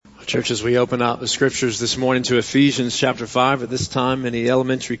Church, as we open up the scriptures this morning to Ephesians chapter 5, at this time, any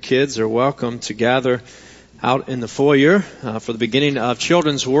elementary kids are welcome to gather out in the foyer for the beginning of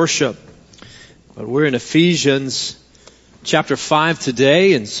children's worship. But we're in Ephesians chapter 5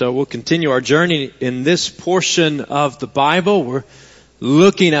 today, and so we'll continue our journey in this portion of the Bible. We're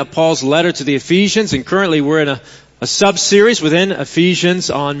looking at Paul's letter to the Ephesians, and currently we're in a sub-series within Ephesians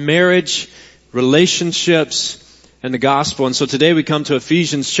on marriage, relationships, and the gospel. And so today we come to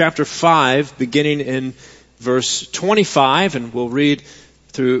Ephesians chapter 5, beginning in verse 25, and we'll read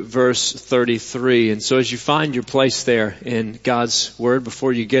through verse 33. And so as you find your place there in God's Word,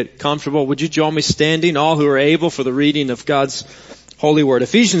 before you get comfortable, would you join me standing, all who are able, for the reading of God's holy Word.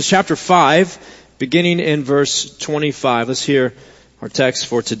 Ephesians chapter 5, beginning in verse 25. Let's hear our text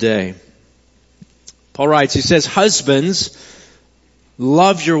for today. Paul writes, he says, "Husbands,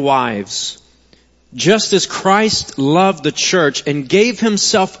 love your wives, just as Christ loved the church and gave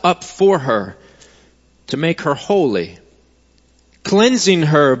himself up for her to make her holy, cleansing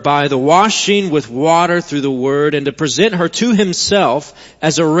her by the washing with water through the word, and to present her to himself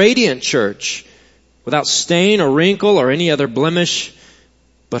as a radiant church, without stain or wrinkle or any other blemish,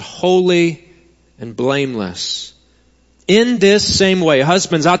 but holy and blameless. In this same way,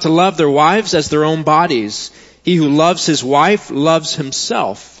 husbands ought to love their wives as their own bodies. He who loves his wife loves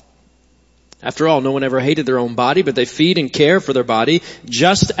himself. After all, no one ever hated their own body, but they feed and care for their body,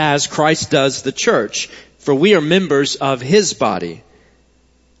 just as Christ does the church. For we are members of his body.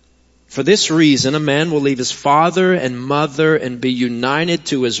 For this reason, a man will leave his father and mother and be united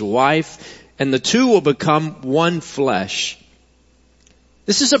to his wife, and the two will become one flesh.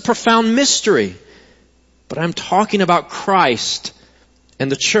 This is a profound mystery, but I'm talking about Christ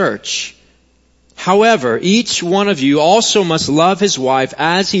and the church. However, each one of you also must love his wife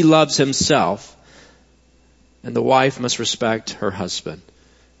as he loves himself, and the wife must respect her husband."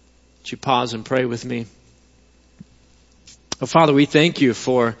 Would you pause and pray with me? Oh, Father, we thank you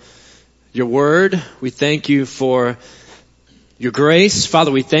for your word. We thank you for your grace. Father,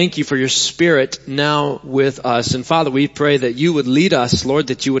 we thank you for your Spirit now with us. And Father, we pray that you would lead us, Lord,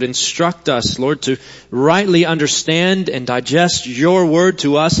 that you would instruct us, Lord, to rightly understand and digest your word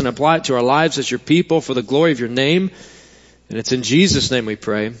to us and apply it to our lives as your people for the glory of your name. And it's in Jesus' name we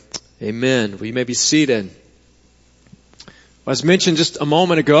pray. Amen. We may be seated. As mentioned just a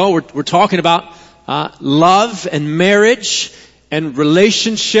moment ago, we're talking about love and marriage and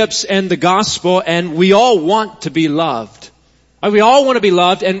relationships and the gospel, and we all want to be loved. We all want to be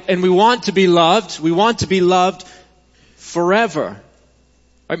loved, and we want to be loved. We want to be loved forever.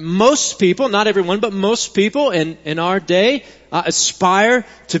 Most people, not everyone, but most people in our day aspire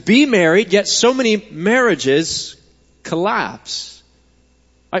to be married, yet so many marriages collapse.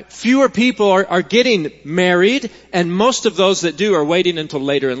 Fewer people are getting married, and most of those that do are waiting until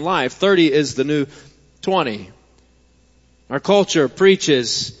later in life. 30 is the new 20. Our culture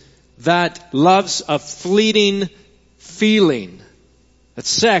preaches that love's a fleeting feeling, that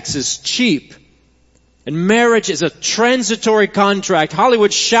sex is cheap, and marriage is a transitory contract.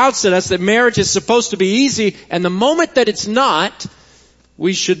 Hollywood shouts at us that marriage is supposed to be easy, and the moment that it's not,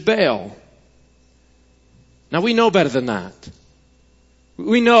 we should bail. Now, we know better than that.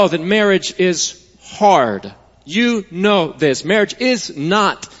 We know that marriage is hard. You know this. Marriage is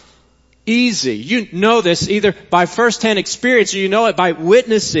not easy. You know this either by first-hand experience, or you know it by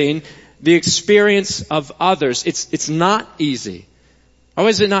witnessing the experience of others. It's not easy. How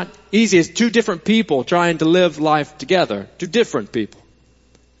is it not easy? It's two different people trying to live life together. Two different people.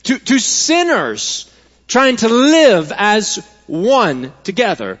 Two sinners trying to live as one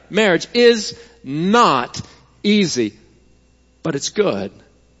together. Marriage is not easy, but it's good.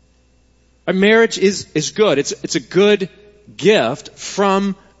 A marriage is good. It's a good gift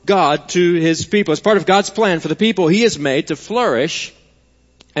from God to his people. It's part of God's plan for the people he has made to flourish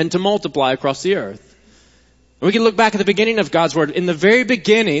and to multiply across the earth. And we can look back at the beginning of God's Word. In the very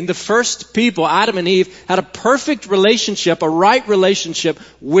beginning, the first people, Adam and Eve, had a perfect relationship, a right relationship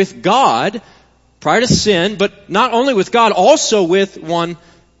with God prior to sin, but not only with God, also with one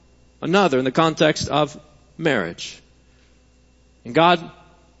another in the context of marriage. And God,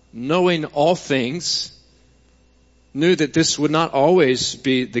 knowing all things, knew that this would not always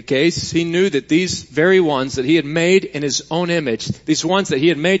be the case. He knew that these very ones that he had made in his own image, these ones that he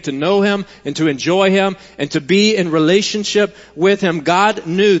had made to know him and to enjoy him and to be in relationship with him, God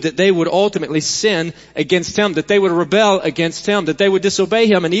knew that they would ultimately sin against him, that they would rebel against him, that they would disobey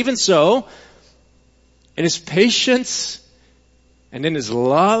him. And even so, in his patience and in his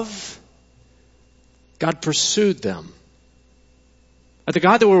love, God pursued them. The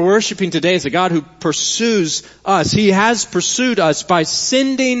God that we're worshiping today is a God who pursues us. He has pursued us by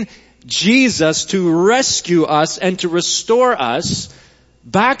sending Jesus to rescue us and to restore us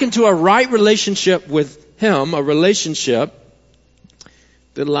back into a right relationship with Him, a relationship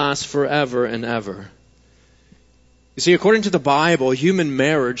that lasts forever and ever. You see, according to the Bible, human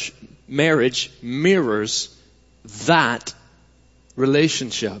marriage mirrors that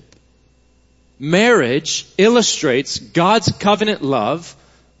relationship. Marriage illustrates God's covenant love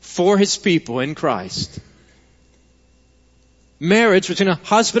for His people in Christ. Marriage between a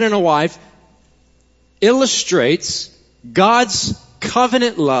husband and a wife illustrates God's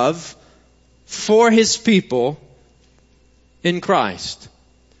covenant love for His people in Christ.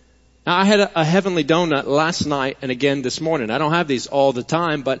 Now, I had a heavenly donut last night and again this morning. I don't have these all the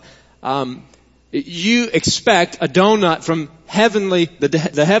time, but you expect a donut from the Heavenly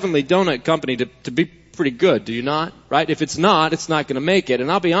Donut Company to be pretty good, do you not? Right? If it's not going to make it.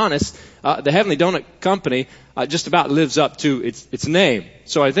 And I'll be honest, the Heavenly Donut Company just about lives up to its name.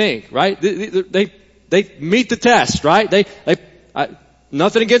 So I think, right? They meet the test, right?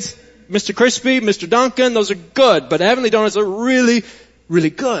 Nothing against Mr. Crispy, Mr. Duncan, those are good, but Heavenly Donuts are really, really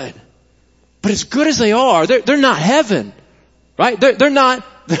good. But as good as they are, they're not heaven, right? They're not,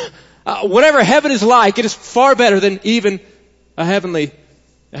 whatever heaven is like, it is far better than even a heavenly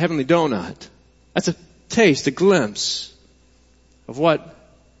donut. That's a taste, a glimpse of what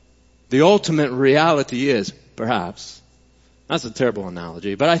the ultimate reality is, perhaps. That's a terrible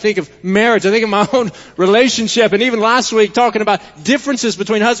analogy, but I think of marriage, I think of my own relationship, and even last week talking about differences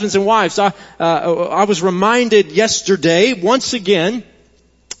between husbands and wives. I was reminded yesterday, once again,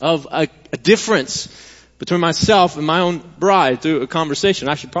 of a difference between myself and my own bride through a conversation.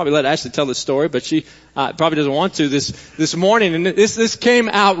 I should probably let Ashley tell this story, but she probably doesn't want to this morning. And this came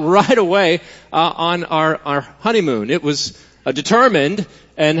out right away on our honeymoon. It was determined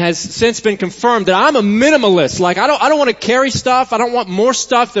and has since been confirmed that I'm a minimalist. Like I don't want to carry stuff. I don't want more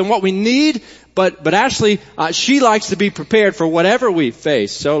stuff than what we need. But Ashley, she likes to be prepared for whatever we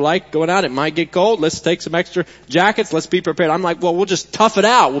face. So like going out, it might get cold. Let's take some extra jackets. Let's be prepared. I'm like, well, we'll just tough it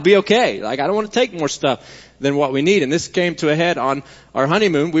out. We'll be okay. Like I don't want to take more stuff than what we need. And this came to a head on our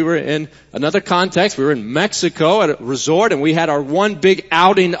honeymoon. We were in another context. We were in Mexico at a resort, and we had our one big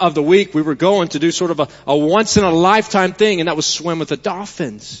outing of the week. We were going to do sort of a once in a lifetime thing, and that was swim with the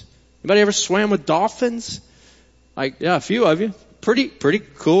dolphins. Anybody ever swam with dolphins? Like, yeah, a few of you. Pretty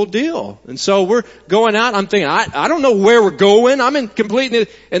cool deal. And so we're going out. I'm thinking, I don't know where we're going. I'm in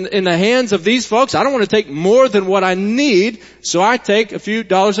the hands of these folks. I don't want to take more than what I need. So I take a few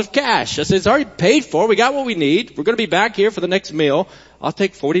dollars of cash. I said, it's already paid for. We got what we need. We're going to be back here for the next meal. I'll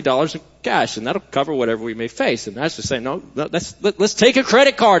take $40 of cash, and that'll cover whatever we may face. And that's just saying, no, let's take a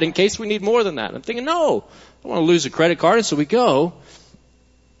credit card in case we need more than that. I'm thinking, no, I don't want to lose a credit card. And so we go.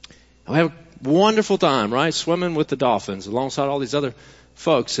 And we have a wonderful time, right? Swimming with the dolphins alongside all these other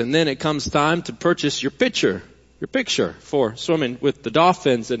folks. And then it comes time to purchase your picture for swimming with the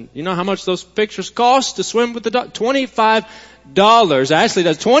dolphins. And you know how much those pictures cost to swim with the $25. Ashley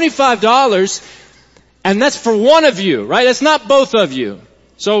does $25. And that's for one of you, right? That's not both of you.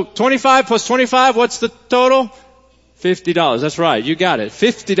 So 25 plus 25, what's the total? $50. That's right. You got it.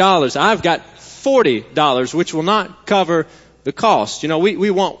 $50. I've got $40, which will not cover the cost. You know,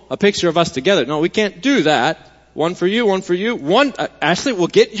 we want a picture of us together. No, we can't do that. One for you, one for you. Ashley, we'll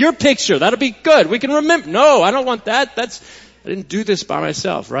get your picture. That'll be good. We can remember. No, I don't want that. I didn't do this by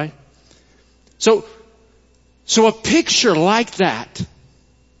myself, right? So a picture like that,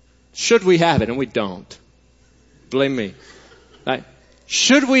 should we have it? And we don't. Blame me. Right?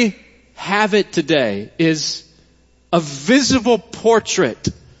 Should we have it today is a visible portrait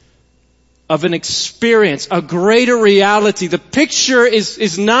of an experience, a greater reality. The picture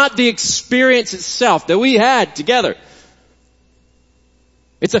is not the experience itself that we had together.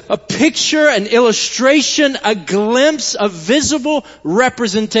 It's a picture, an illustration, a glimpse, a visible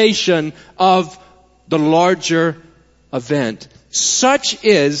representation of the larger event. Such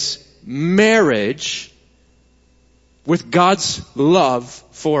is marriage with God's love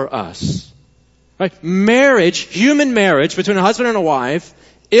for us. Right? Marriage, human marriage between a husband and a wife,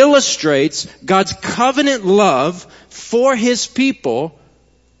 illustrates God's covenant love for His people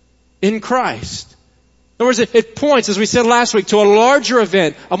in Christ. In other words, it points, as we said last week, to a larger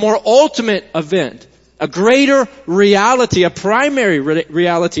event, a more ultimate event, a greater reality, a primary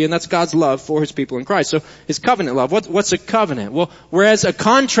reality, and that's God's love for His people in Christ. So His covenant love. What's a covenant? Well, whereas a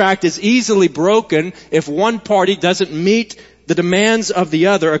contract is easily broken if one party doesn't meet the demands of the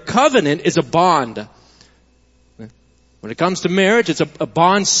other, a covenant is a bond. When it comes to marriage, it's a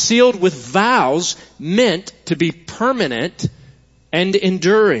bond sealed with vows meant to be permanent and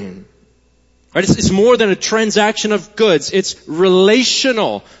enduring. Right? It's more than a transaction of goods. It's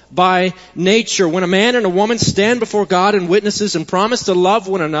relational by nature. When a man and a woman stand before God and witnesses and promise to love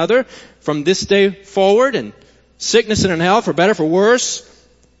one another from this day forward, in sickness and in health, for better, for worse,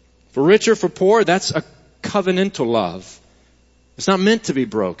 for richer, for poor, that's a covenantal love. It's not meant to be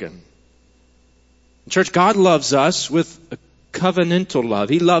broken. Church, God loves us with a covenantal love.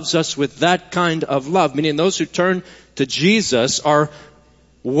 He loves us with that kind of love, meaning those who turn to Jesus are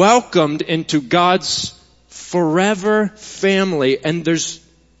welcomed into God's forever family, and there's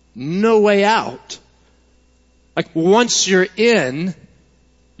no way out. Like, once you're in,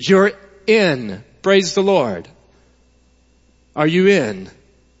 you're in. Praise the Lord. Are you in?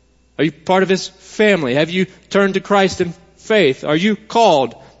 Are you part of His family? Have you turned to Christ in faith? Are you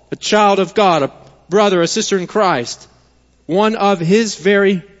called a child of God, a brother, a sister in Christ, one of His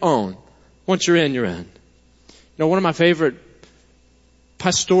very own? Once you're in, you're in. You know, one of my favorite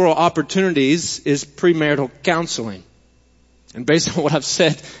pastoral opportunities is premarital counseling. And based on what I've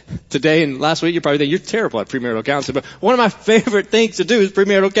said today and last week, you're probably thinking, you're terrible at premarital counseling. But one of my favorite things to do is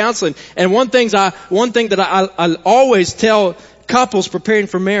premarital counseling. And one thing that I always tell couples preparing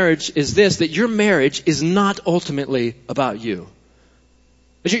for marriage is this, that your marriage is not ultimately about you.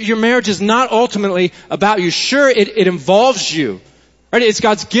 Your marriage is not ultimately about you. Sure, it involves you. Right? It's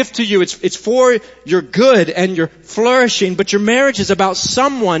God's gift to you. It's for your good and your flourishing. But your marriage is about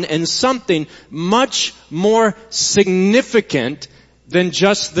someone and something much more significant than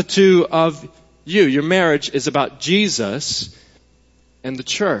just the two of you. Your marriage is about Jesus and the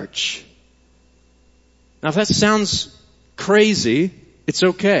church. Now, if that sounds crazy, it's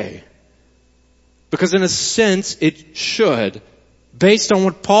okay. Because in a sense, it should. Based on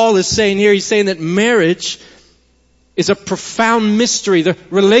what Paul is saying here, he's saying that marriage is a profound mystery. The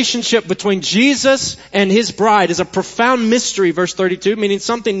relationship between Jesus and His bride is a profound mystery, verse 32, meaning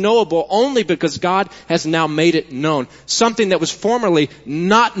something knowable only because God has now made it known. Something that was formerly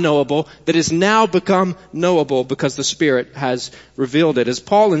not knowable that has now become knowable because the Spirit has revealed it. As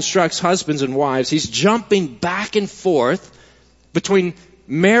Paul instructs husbands and wives, he's jumping back and forth between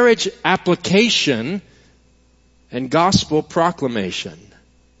marriage application and gospel proclamation.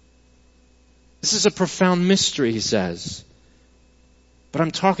 This is a profound mystery, he says. But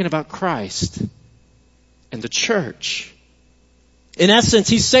I'm talking about Christ and the church. In essence,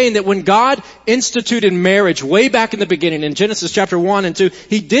 he's saying that when God instituted marriage way back in the beginning, in Genesis chapter 1 and 2,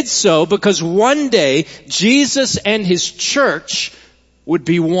 He did so because one day Jesus and His church would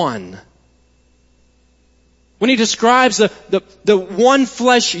be one. When he describes the one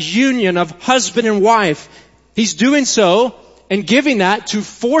flesh union of husband and wife, he's doing so and giving that to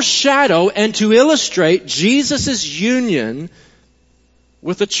foreshadow and to illustrate Jesus' union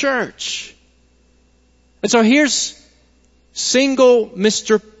with the church. And so here's single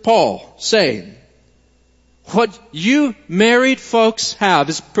Mr. Paul saying, what you married folks have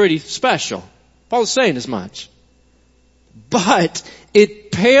is pretty special. Paul is saying as much. But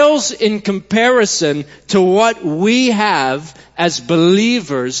it pales in comparison to what we have as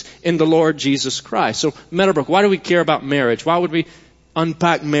believers in the Lord Jesus Christ. So, Meadowbrook, why do we care about marriage? Why would we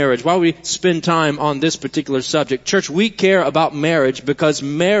unpack marriage? Why would we spend time on this particular subject? Church, we care about marriage because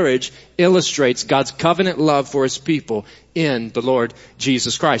marriage illustrates God's covenant love for His people in the Lord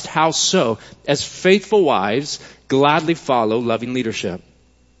Jesus Christ. How so? As faithful wives gladly follow loving leadership.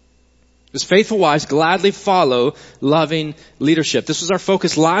 As faithful wives gladly follow loving leadership. This was our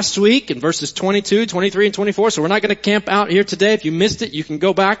focus last week in verses 22, 23, and 24. So we're not going to camp out here today. If you missed it, you can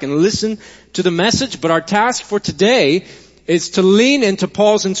go back and listen to the message. But our task for today is to lean into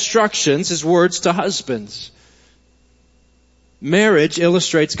Paul's instructions, his words to husbands. Marriage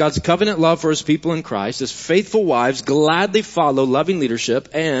illustrates God's covenant love for His people in Christ. As faithful wives gladly follow loving leadership,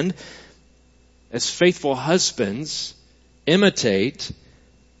 and as faithful husbands imitate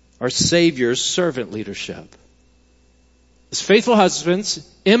our Savior's servant leadership. As faithful husbands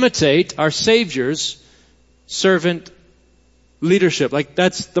imitate our Savior's servant leadership. Like,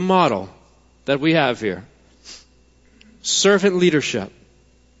 that's the model that we have here. Servant leadership.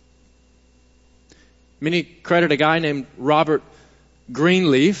 Many credit a guy named Robert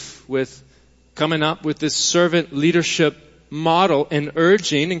Greenleaf with coming up with this servant leadership model and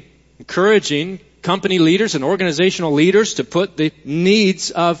urging, encouraging company leaders and organizational leaders to put the needs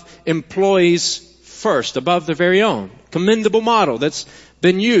of employees first, above their very own. Commendable model that's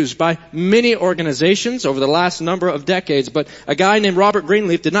been used by many organizations over the last number of decades. But a guy named Robert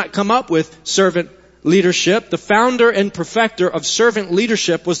Greenleaf did not come up with servant leadership. The founder and perfecter of servant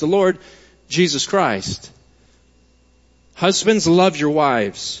leadership was the Lord Jesus Christ. Husbands, love your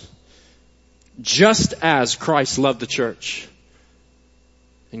wives just as Christ loved the church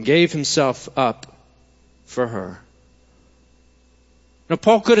and gave himself up for her. Now,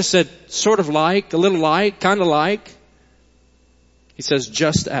 Paul could have said sort of like, a little like, kind of like. He says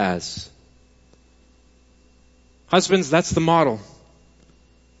just as. Husbands, that's the model.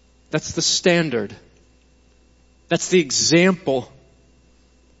 That's the standard. That's the example.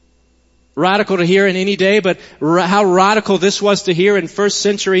 Radical to hear in any day, but how radical this was to hear in first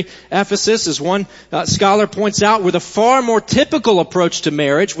century Ephesus, as one scholar points out, where the far more typical approach to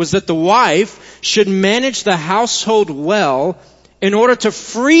marriage was that the wife should manage the household well in order to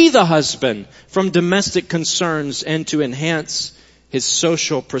free the husband from domestic concerns and to enhance his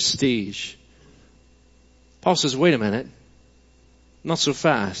social prestige. Paul says, wait a minute, not so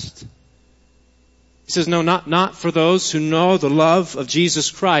fast. He says, no, not for those who know the love of Jesus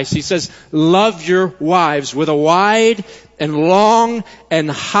Christ. He says, love your wives with a wide and long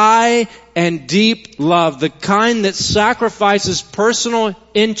and high and deep love, the kind that sacrifices personal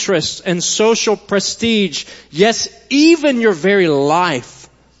interests and social prestige, yes, even your very life,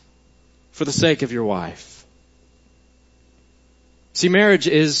 for the sake of your wife. See, marriage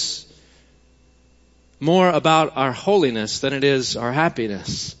is more about our holiness than it is our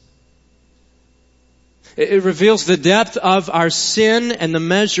happiness. It reveals the depth of our sin and the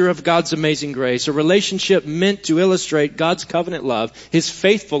measure of God's amazing grace. A relationship meant to illustrate God's covenant love, His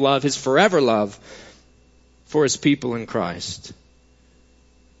faithful love, His forever love for His people in Christ.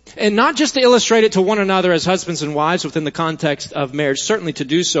 And not just to illustrate it to one another as husbands and wives within the context of marriage, certainly to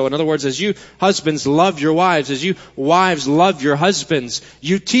do so. In other words, as you husbands love your wives, as you wives love your husbands,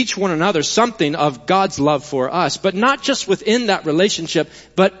 you teach one another something of God's love for us. But not just within that relationship,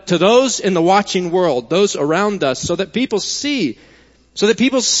 but to those in the watching world, those around us, so that people see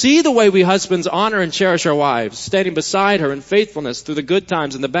the way we husbands honor and cherish our wives, standing beside her in faithfulness through the good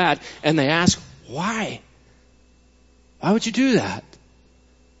times and the bad. And they ask, why? Why would you do that?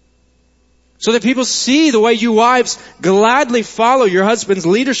 So that people see the way you wives gladly follow your husband's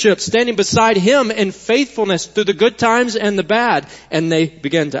leadership, standing beside him in faithfulness through the good times and the bad. And they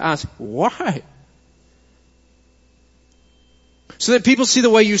begin to ask, why? So that people see the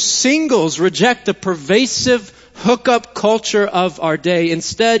way you singles reject the pervasive hookup culture of our day,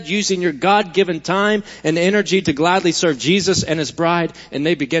 instead using your God-given time and energy to gladly serve Jesus and His bride. And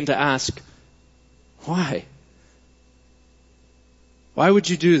they begin to ask, why? Why would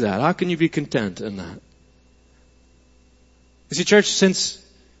you do that? How can you be content in that? You see, church, since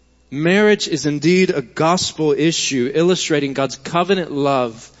marriage is indeed a gospel issue illustrating God's covenant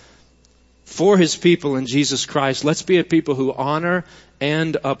love for His people in Jesus Christ, let's be a people who honor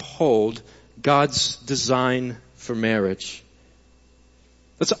and uphold God's design for marriage.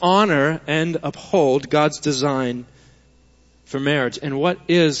 Let's honor and uphold God's design for marriage. And what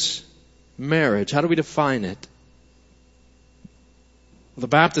is marriage? How do we define it? The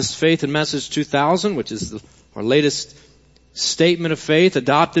Baptist Faith and Message 2000, which is our latest statement of faith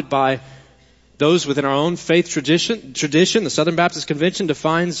adopted by those within our own faith tradition, the Southern Baptist Convention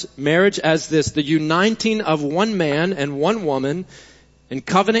defines marriage as this: the uniting of one man and one woman in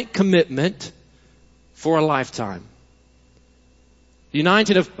covenant commitment for a lifetime. The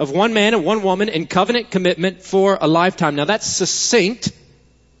uniting of one man and one woman in covenant commitment for a lifetime. Now that's succinct,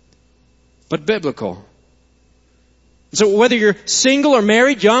 but biblical. So whether you're single or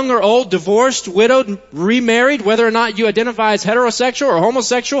married, young or old, divorced, widowed, remarried, whether or not you identify as heterosexual or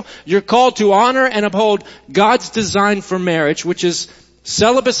homosexual, you're called to honor and uphold God's design for marriage, which is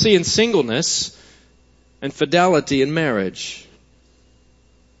celibacy and singleness and fidelity in marriage.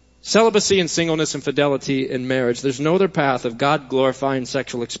 Celibacy and singleness and fidelity in marriage. There's no other path of God-glorifying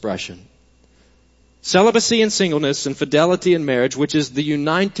sexual expression. Celibacy and singleness and fidelity in marriage, which is the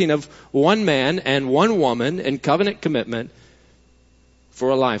uniting of one man and one woman in covenant commitment for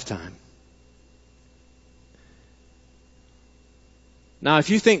a lifetime. Now,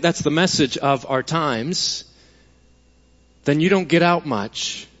 if you think that's the message of our times, then you don't get out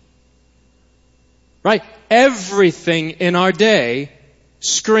much. Right? Everything in our day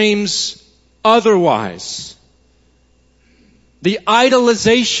screams otherwise. The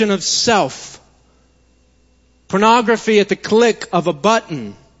idolization of self. Pornography at the click of a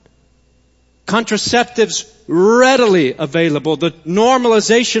button. Contraceptives readily available. The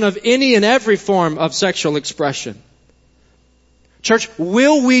normalization of any and every form of sexual expression. Church,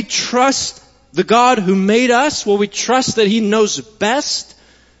 will we trust the God who made us? Will we trust that He knows best?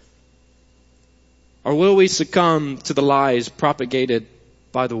 Or will we succumb to the lies propagated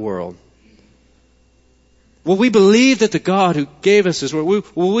by the world? Will we believe that the God who gave us His word,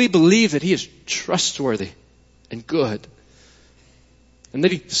 will we believe that He is trustworthy and good, and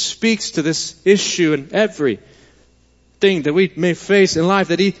that He speaks to this issue in every thing that we may face in life,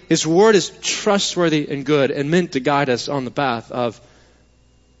 that His Word is trustworthy and good and meant to guide us on the path of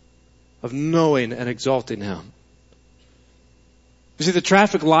knowing and exalting Him. You see, the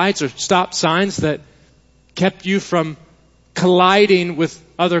traffic lights or stop signs that kept you from colliding with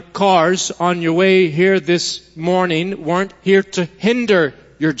other cars on your way here this morning weren't here to hinder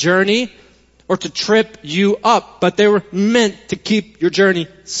your journey or to trip you up, but they were meant to keep your journey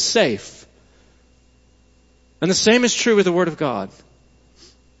safe. And the same is true with the Word of God.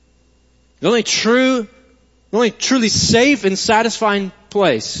 The only truly safe and satisfying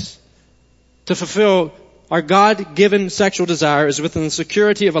place to fulfill our God-given sexual desire is within the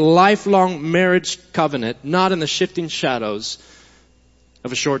security of a lifelong marriage covenant, not in the shifting shadows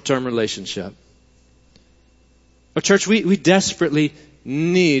of a short-term relationship. But church, we desperately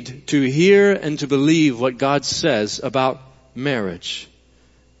need to hear and to believe what God says about marriage.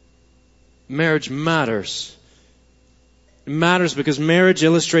 Marriage matters. It matters because marriage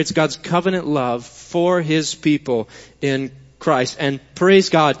illustrates God's covenant love for His people in Christ. And praise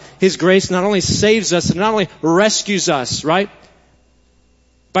God, His grace not only saves us and not only rescues us, right?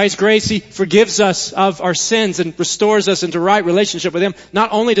 By His grace, He forgives us of our sins and restores us into right relationship with Him.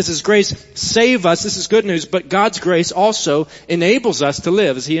 Not only does His grace save us, this is good news, but God's grace also enables us to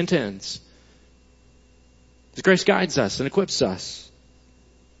live as He intends. His grace guides us and equips us.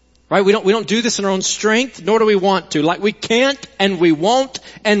 Right? We don't do this in our own strength, nor do we want to. Like we can't and we won't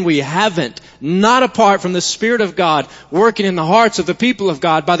and we haven't. Not apart from the Spirit of God working in the hearts of the people of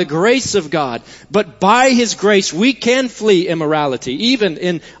God by the grace of God. But by His grace, we can flee immorality, even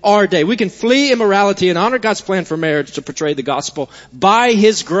in our day. We can flee immorality and honor God's plan for marriage to portray the gospel. By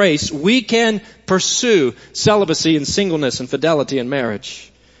His grace, we can pursue celibacy and singleness and fidelity in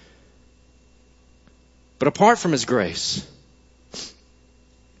marriage. But apart from His grace,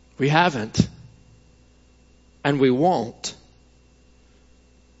 we haven't, and we won't.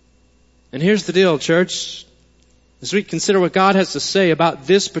 And here's the deal, church. As we consider what God has to say about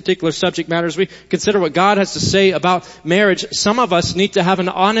this particular subject matter, as we consider what God has to say about marriage, some of us need to have an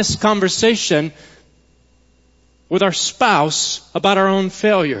honest conversation with our spouse about our own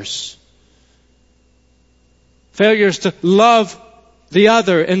failures. Failures to love the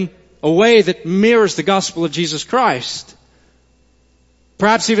other in a way that mirrors the gospel of Jesus Christ.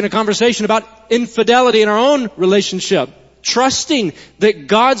 Perhaps even a conversation about infidelity in our own relationship. Trusting that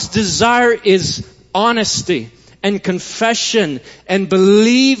God's desire is honesty and confession and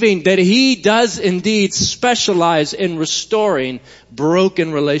believing that He does indeed specialize in restoring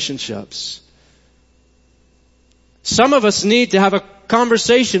broken relationships. Some of us need to have a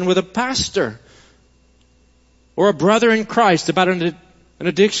conversation with a pastor or a brother in Christ about an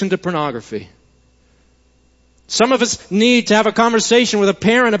addiction to pornography. Some of us need to have a conversation with a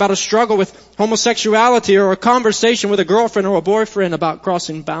parent about a struggle with homosexuality, or a conversation with a girlfriend or a boyfriend about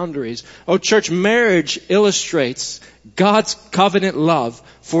crossing boundaries. Oh, church, marriage illustrates God's covenant love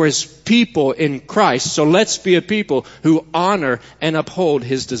for His people in Christ. So let's be a people who honor and uphold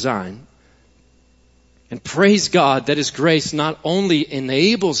His design. And praise God that His grace not only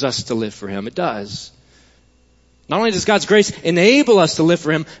enables us to live for Him, it does. Not only does God's grace enable us to live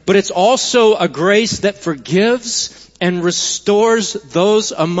for Him, but it's also a grace that forgives and restores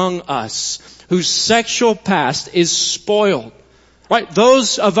those among us whose sexual past is spoiled. Right?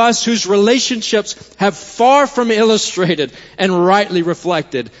 Those of us whose relationships have far from illustrated and rightly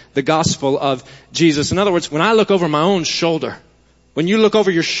reflected the gospel of Jesus. In other words, when I look over my own shoulder, when you look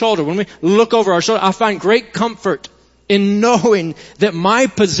over your shoulder, when we look over our shoulder, I find great comfort in knowing that my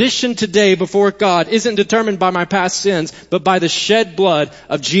position today before God isn't determined by my past sins, but by the shed blood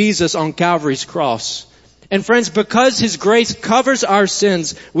of Jesus on Calvary's cross. And friends, because His grace covers our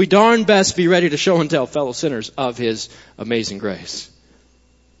sins, we darn best be ready to show and tell fellow sinners of His amazing grace.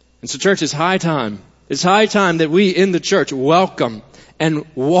 And so church, it's high time that we in the church welcome and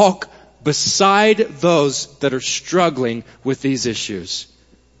walk beside those that are struggling with these issues.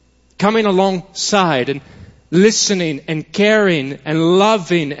 Coming alongside and listening and caring and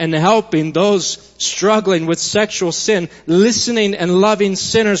loving and helping those struggling with sexual sin, listening and loving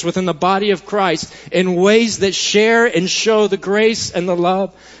sinners within the body of Christ in ways that share and show the grace and the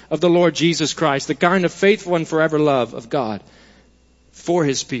love of the Lord Jesus Christ, the kind of faithful and forever love of God for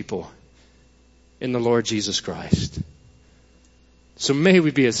His people in the Lord Jesus Christ. So may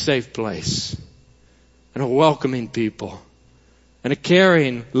we be a safe place and a welcoming people and a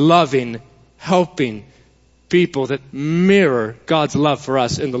caring, loving, helping people that mirror God's love for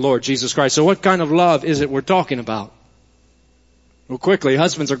us in the Lord Jesus Christ. So what kind of love is it we're talking about? Well, quickly,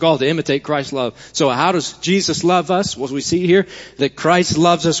 husbands are called to imitate Christ's love. So how does Jesus love us? Well, we see here that Christ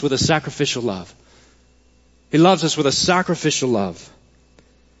loves us with a sacrificial love. He loves us with a sacrificial love.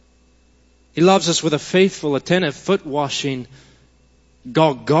 He loves us with a faithful, attentive, foot-washing,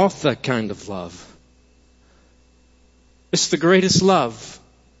 Golgotha kind of love. It's the greatest love.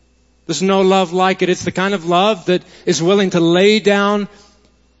 There's no love like it. It's the kind of love that is willing to lay down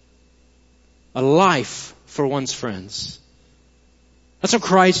a life for one's friends. That's how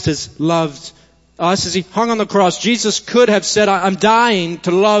Christ has loved us as He hung on the cross. Jesus could have said, I'm dying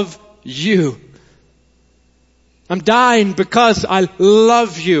to love you. I'm dying because I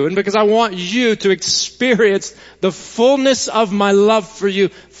love you and because I want you to experience the fullness of my love for you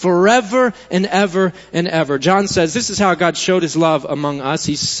forever and ever and ever. John says this is how God showed His love among us.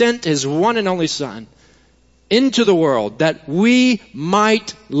 He sent His one and only Son into the world that we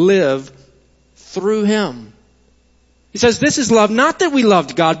might live through Him. He says this is love, not that we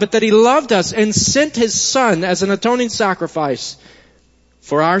loved God, but that He loved us and sent His Son as an atoning sacrifice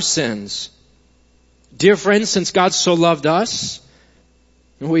for our sins. Dear friends, since God so loved us,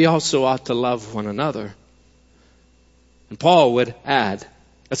 we also ought to love one another. And Paul would add,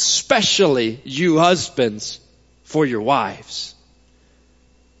 especially you husbands, for your wives.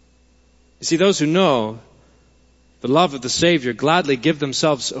 You see, those who know the love of the Savior gladly give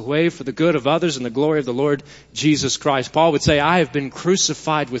themselves away for the good of others and the glory of the Lord Jesus Christ. Paul would say, I have been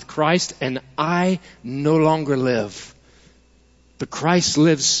crucified with Christ and I no longer live, but Christ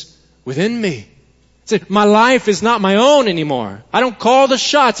lives within me. My life is not my own anymore. I don't call the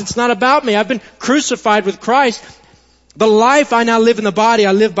shots. It's not about me. I've been crucified with Christ. The life I now live in the body,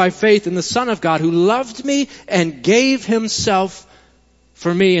 I live by faith in the Son of God who loved me and gave Himself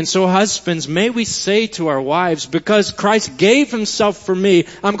for me. And so husbands, may we say to our wives, because Christ gave Himself for me,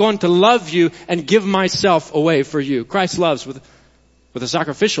 I'm going to love you and give myself away for you. Christ loves with a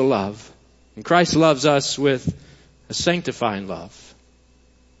sacrificial love. And Christ loves us with a sanctifying love.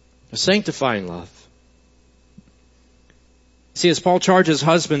 A sanctifying love. See, as Paul charges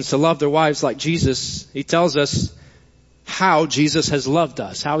husbands to love their wives like Jesus, he tells us how Jesus has loved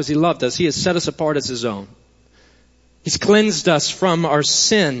us. How has He loved us? He has set us apart as His own. He's cleansed us from our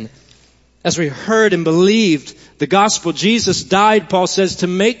sin. As we heard and believed the gospel, Jesus died, Paul says, to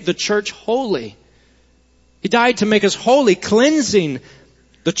make the church holy. He died to make us holy, cleansing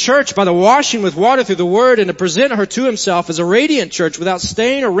the church by the washing with water through the Word and to present her to Himself as a radiant church without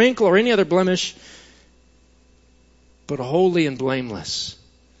stain or wrinkle or any other blemish, but holy and blameless.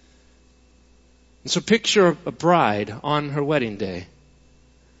 And so picture a bride on her wedding day.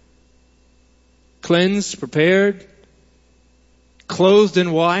 Cleansed, prepared, clothed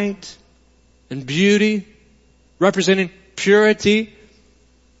in white and beauty, representing purity.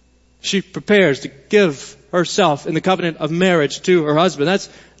 She prepares to give herself in the covenant of marriage to her husband. That's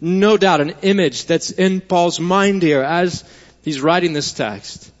no doubt an image that's in Paul's mind here as he's writing this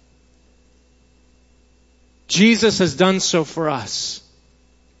text. Jesus has done so for us.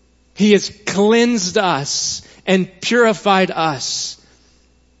 He has cleansed us and purified us.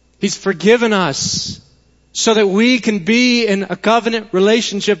 He's forgiven us so that we can be in a covenant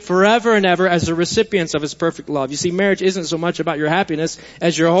relationship forever and ever as the recipients of His perfect love. You see, marriage isn't so much about your happiness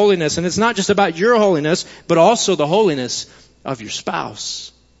as your holiness. And it's not just about your holiness, but also the holiness of your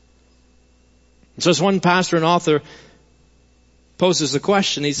spouse. And so as one pastor and author poses the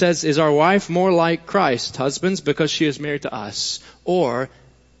question, he says, is our wife more like Christ, husbands, because she is married to us? Or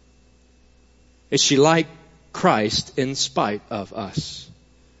is she like Christ in spite of us?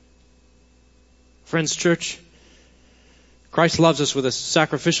 Friends, church, Christ loves us with a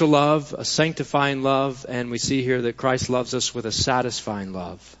sacrificial love, a sanctifying love, and we see here that Christ loves us with a satisfying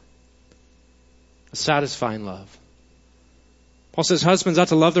love. A satisfying love. Paul says husbands ought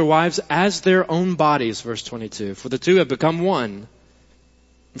to love their wives as their own bodies, verse 22. For the two have become one.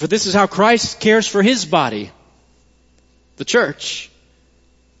 For this is how Christ cares for His body, the church.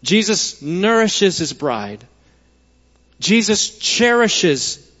 Jesus nourishes His bride. Jesus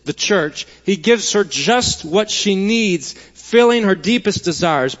cherishes the church. He gives her just what she needs, filling her deepest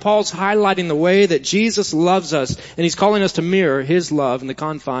desires. Paul's highlighting the way that Jesus loves us, and he's calling us to mirror His love in the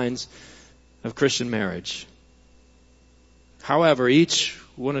confines of Christian marriage. However, each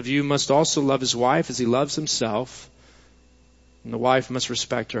one of you must also love his wife as he loves himself, and the wife must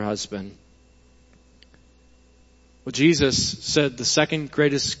respect her husband. Well, Jesus said the second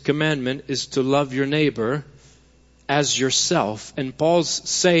greatest commandment is to love your neighbor as yourself. And Paul's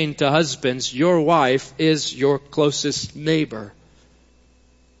saying to husbands, your wife is your closest neighbor.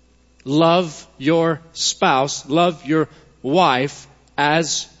 Love your spouse, love your wife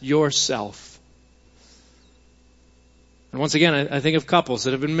as yourself. And once again, I think of couples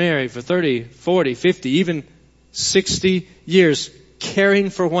that have been married for 30, 40, 50, even 60 years, caring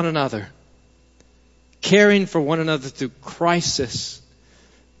for one another. caring for one another through crisis,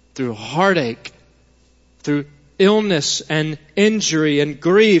 through heartache, through illness and injury and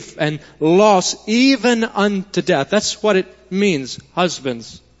grief and loss, even unto death. That's what it means,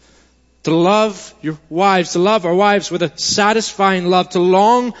 husbands. To love your wives, to love our wives with a satisfying love, to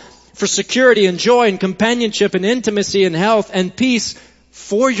long for security and joy and companionship and intimacy and health and peace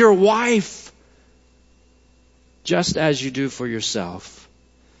for your wife, just as you do for yourself.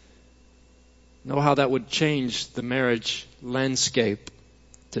 Know how that would change the marriage landscape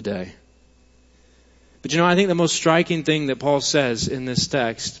today. But I think the most striking thing that Paul says in this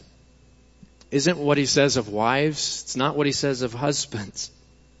text isn't what he says of wives. It's not what he says of husbands.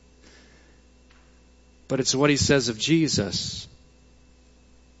 But it's what he says of Jesus.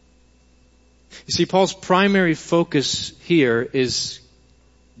 You see, Paul's primary focus here is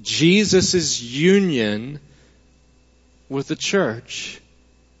Jesus' union with the church.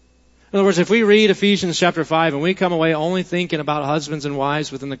 In other words, if we read Ephesians chapter 5 and we come away only thinking about husbands and wives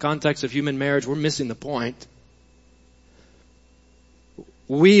within the context of human marriage, we're missing the point.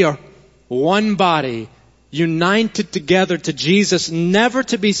 We are one body, united together to Jesus, never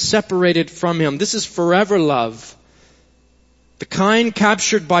to be separated from Him. This is forever love. The kind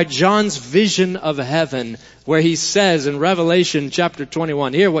captured by John's vision of heaven, where he says in Revelation chapter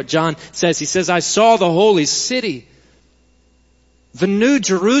 21, hear what John says. He says, I saw the holy city, the new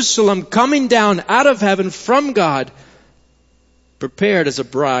Jerusalem, coming down out of heaven from God, prepared as a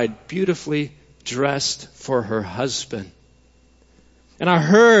bride, beautifully dressed for her husband. And I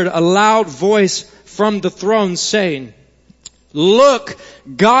heard a loud voice from the throne saying, look,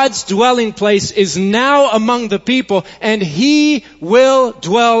 God's dwelling place is now among the people, and He will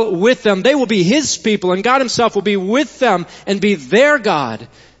dwell with them. They will be His people, and God Himself will be with them and be their God.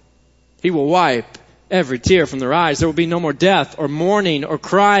 He will wipe every tear from their eyes. There will be no more death or mourning or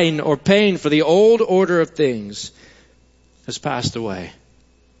crying or pain, for the old order of things has passed away.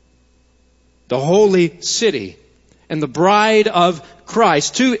 The holy city and the bride of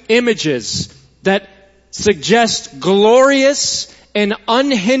Christ, two images that suggest glorious and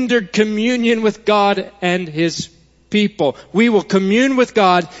unhindered communion with God and His people. We will commune with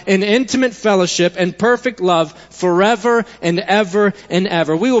God in intimate fellowship and perfect love forever and ever and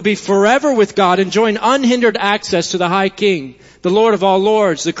ever. We will be forever with God, enjoying unhindered access to the High King, the Lord of all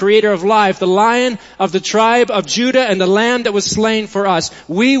lords, the Creator of life, the Lion of the tribe of Judah, and the Lamb that was slain for us.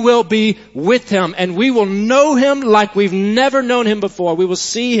 We will be with Him, and we will know Him like we've never known Him before. We will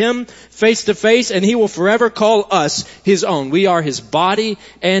see Him face to face, and He will forever call us His own. We are His body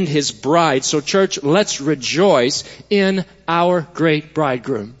and His bride. So church, let's rejoice in our great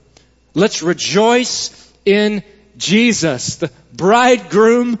bridegroom. Let's rejoice in Jesus, the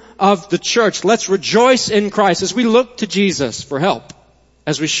bridegroom of the church. Let's rejoice in Christ as we look to Jesus for help,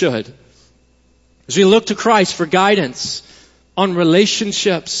 as we should. As we look to Christ for guidance on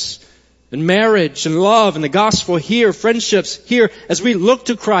relationships and marriage and love and the gospel here, friendships here. As we look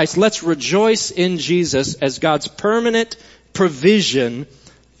to Christ, let's rejoice in Jesus as God's permanent provision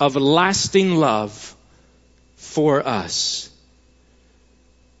of lasting love for us.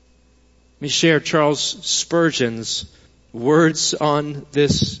 Let me share Charles Spurgeon's words on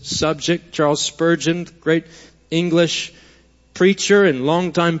this subject. Charles Spurgeon, great English preacher and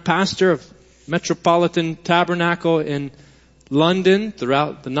longtime pastor of Metropolitan Tabernacle in London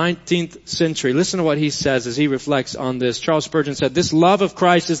throughout the 19th century. Listen to what he says as he reflects on this. Charles Spurgeon said, this love of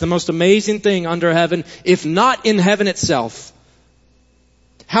Christ is the most amazing thing under heaven, if not in heaven itself.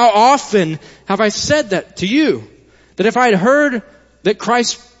 How often have I said that to you, that if I had heard that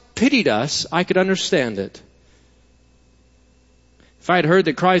Christ pitied us, I could understand it. If I had heard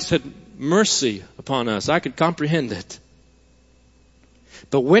that Christ had mercy upon us, I could comprehend it.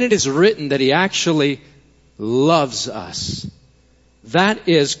 But when it is written that He actually loves us, that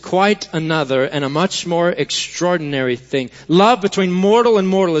is quite another and a much more extraordinary thing. Love between mortal and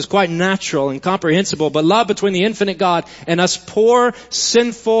mortal is quite natural and comprehensible, but love between the infinite God and us poor,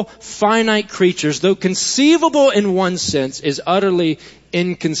 sinful, finite creatures, though conceivable in one sense, is utterly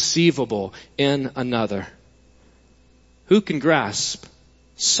inconceivable in another. Who can grasp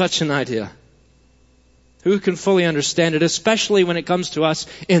such an idea? Who can fully understand it, especially when it comes to us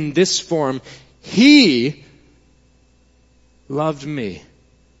in this form? He loved me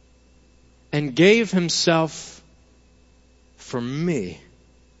and gave Himself for me.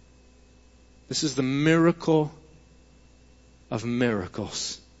 This is the miracle of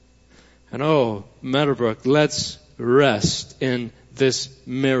miracles. And oh, Meadowbrook, let's rest in this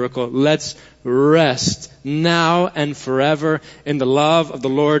miracle. Let's rest now and forever in the love of the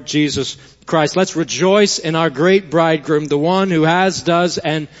Lord Jesus Christ. Let's rejoice in our great bridegroom, the one who has, does,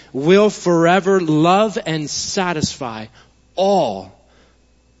 and will forever love and satisfy all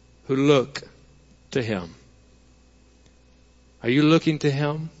who look to Him. Are you looking to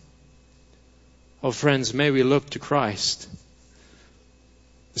Him? Oh, friends, may we look to Christ,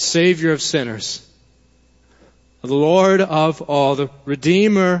 the Savior of sinners, the Lord of all, the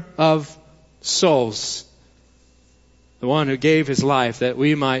Redeemer of souls, the one who gave His life that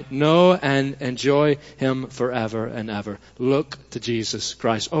we might know and enjoy Him forever and ever. Look to Jesus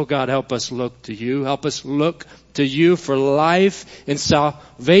Christ. Oh God, help us look to You. Help us look to You for life in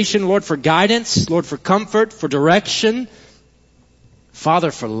salvation. Lord, for guidance. Lord, for comfort, for direction.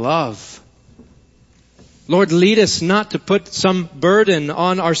 Father, for love. Lord, lead us not to put some burden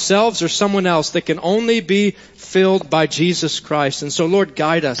on ourselves or someone else that can only be filled by Jesus Christ. And so, Lord,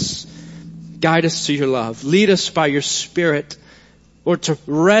 guide us. Guide us to Your love. Lead us by Your Spirit, Lord, to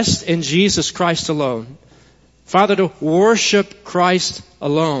rest in Jesus Christ alone. Father, to worship Christ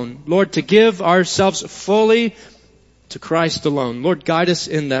alone. Lord, to give ourselves fully to Christ alone. Lord, guide us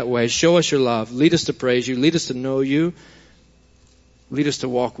in that way. Show us Your love. Lead us to praise You. Lead us to know You. Lead us to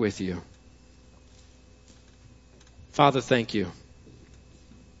walk with You. Father, thank You.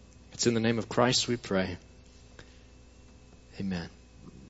 It's in the name of Christ we pray. Amen.